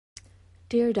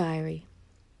Dear Diary,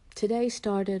 today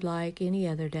started like any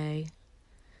other day.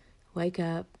 Wake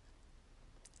up,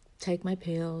 take my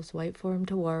pills, wait for him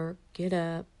to work, get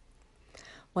up.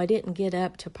 Well, I didn't get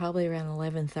up till probably around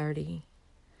 11:30.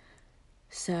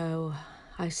 So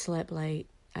I slept late.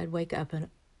 I'd wake up and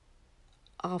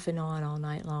off and on all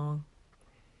night long.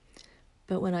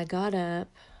 But when I got up,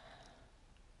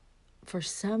 for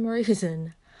some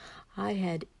reason, I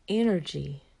had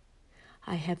energy.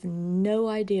 I have no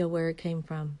idea where it came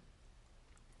from,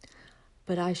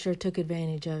 but I sure took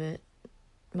advantage of it.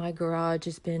 My garage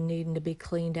has been needing to be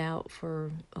cleaned out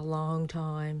for a long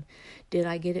time. Did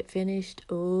I get it finished?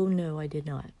 Oh, no, I did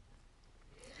not.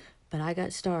 But I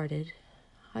got started.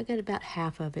 I got about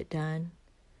half of it done.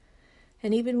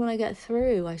 And even when I got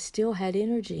through, I still had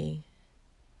energy.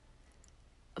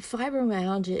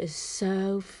 Fibromyalgia is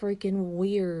so freaking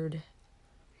weird.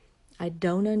 I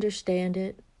don't understand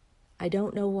it. I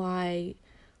don't know why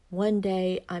one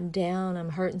day I'm down, I'm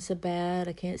hurting so bad,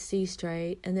 I can't see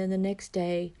straight. And then the next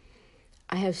day,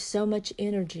 I have so much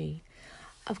energy.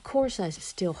 Of course, I'm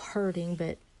still hurting,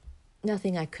 but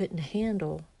nothing I couldn't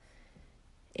handle.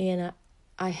 And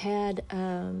I had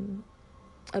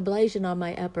ablation on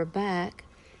my upper back,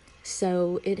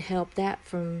 so it helped that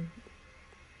from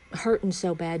hurting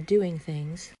so bad doing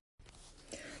things.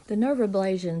 The nerve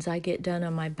ablations I get done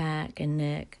on my back and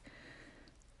neck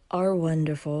are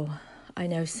wonderful. I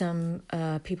know some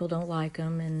people don't like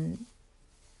them, and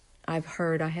I've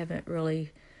heard, I haven't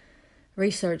really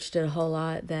researched it a whole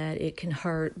lot, that it can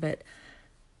hurt, but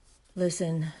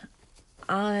listen,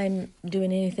 I'm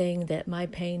doing anything that my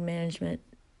pain management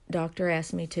doctor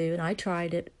asked me to, and I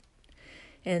tried it,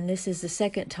 and this is the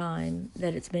second time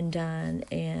that it's been done,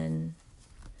 and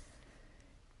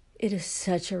it is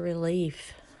such a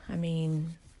relief. I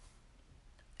mean,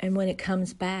 and when it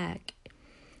comes back,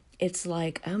 it's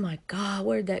like, oh my God,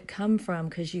 where'd that come from?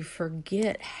 Because you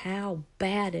forget how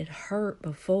bad it hurt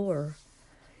before.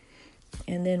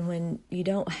 And then when you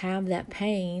don't have that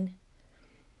pain,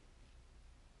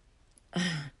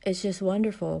 it's just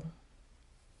wonderful.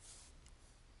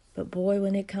 But boy,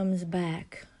 when it comes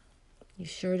back, you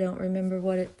sure don't remember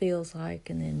what it feels like,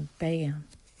 and then bam.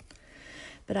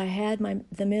 But I had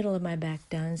the middle of my back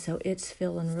done, so it's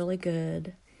feeling really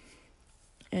good.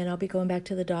 And I'll be going back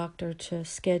to the doctor to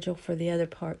schedule for the other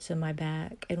parts of my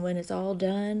back. And when it's all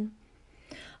done,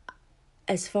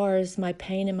 as far as my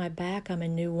pain in my back, I'm a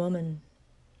new woman.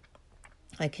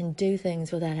 I can do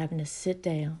things without having to sit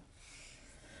down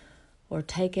or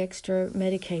take extra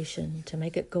medication to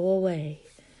make it go away.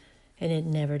 And it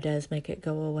never does make it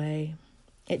go away.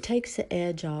 It takes the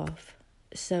edge off.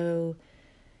 So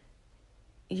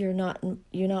you're not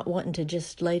wanting to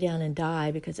just lay down and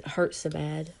die because it hurts so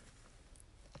bad.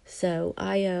 So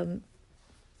I'm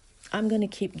going to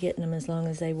keep getting them as long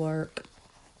as they work.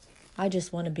 I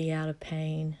just want to be out of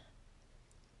pain.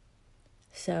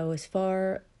 So as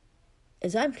far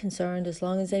as I'm concerned, as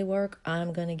long as they work,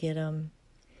 I'm going to get them.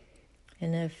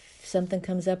 And if something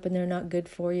comes up and they're not good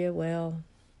for you, well,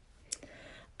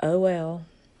 oh well.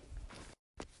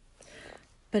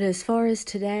 But as far as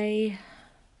today,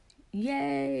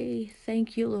 yay,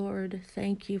 thank you, Lord.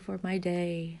 Thank you for my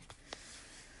day.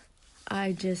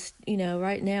 I just,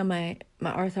 right now my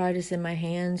arthritis in my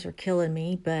hands are killing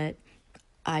me, but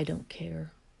I don't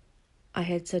care. I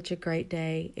had such a great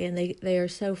day, and they are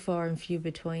so far and few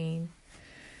between.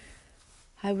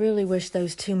 I really wish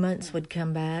those 2 months would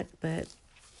come back, but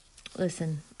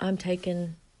listen, I'm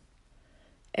taking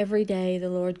every day the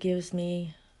Lord gives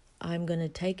me, I'm going to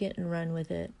take it and run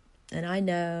with it. And I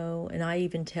know, and I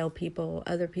even tell people,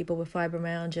 other people with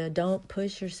fibromyalgia, don't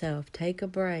push yourself, take a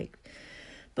break.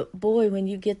 But boy, when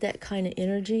you get that kind of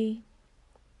energy,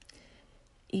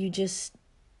 you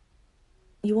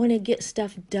want to get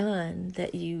stuff done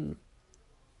that you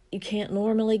can't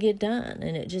normally get done,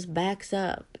 and it just backs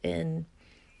up, and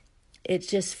it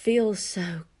just feels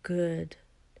so good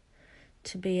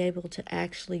to be able to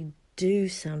actually do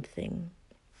something,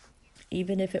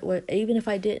 even if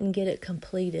I didn't get it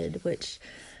completed, which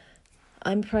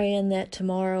I'm praying that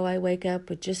tomorrow I wake up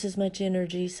with just as much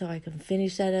energy so I can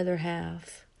finish that other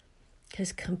half,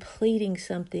 because completing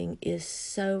something is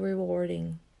so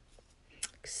rewarding,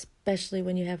 especially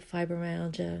when you have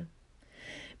fibromyalgia,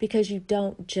 because you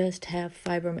don't just have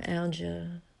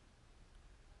fibromyalgia.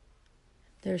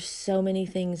 There's so many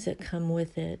things that come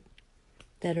with it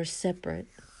that are separate.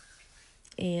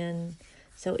 And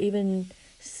so even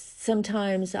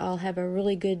sometimes I'll have a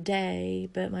really good day,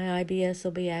 but my IBS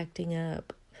will be acting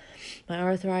up. My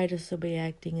arthritis will be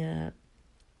acting up.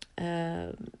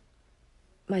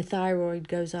 My thyroid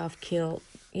goes off kilt.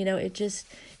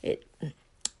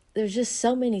 there's just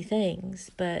so many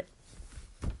things, but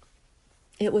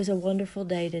it was a wonderful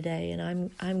day today,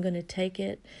 and I'm going to take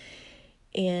it,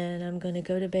 and I'm going to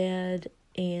go to bed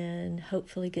and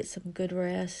hopefully get some good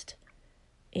rest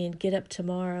and get up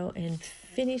tomorrow and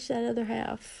finish that other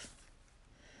half.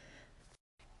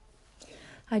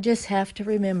 I just have to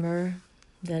remember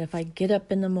that if I get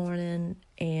up in the morning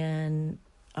and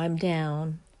I'm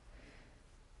down,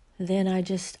 then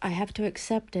I have to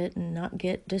accept it and not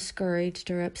get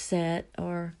discouraged or upset,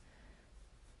 or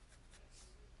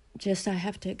just I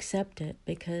have to accept it,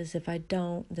 because if I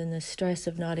don't, then the stress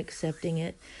of not accepting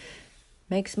it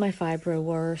makes my fibro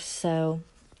worse. So,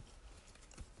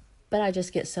 but I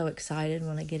just get so excited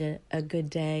when I get a good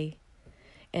day,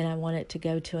 and I want it to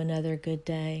go to another good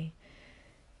day.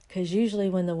 Because usually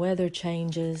when the weather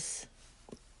changes,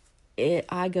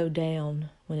 I go down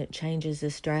when it changes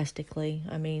this drastically.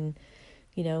 I mean,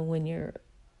 when you're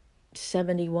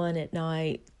 71 at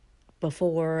night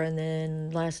before, and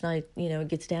then last night, it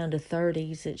gets down to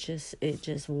 30s, it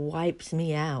just wipes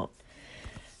me out.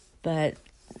 But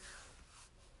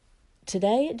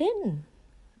today it didn't.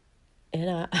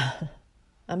 And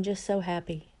I'm just so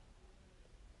happy.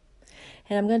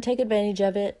 And I'm going to take advantage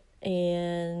of it,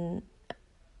 and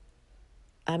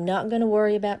I'm not going to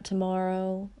worry about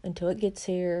tomorrow until it gets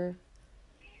here.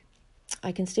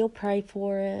 I can still pray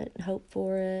for it, hope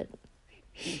for it.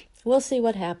 We'll see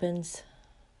what happens.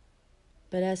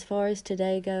 But as far as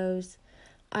today goes,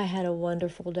 I had a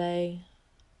wonderful day.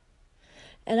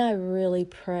 And I really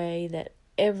pray that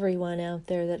everyone out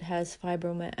there that has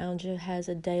fibromyalgia has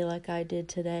a day like I did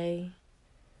today,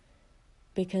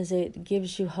 because it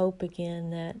gives you hope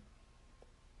again that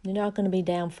you're not going to be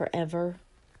down forever.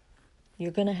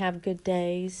 You're going to have good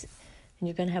days, and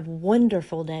you're going to have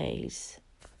wonderful days.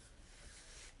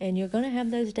 And you're going to have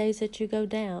those days that you go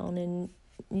down, and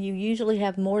you usually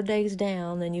have more days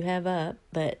down than you have up,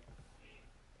 but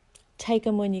take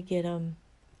them when you get them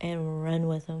and run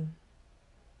with them.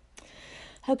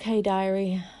 Okay,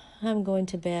 diary, I'm going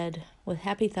to bed with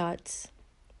happy thoughts.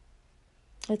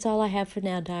 That's all I have for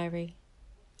now, diary.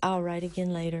 I'll write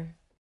again later.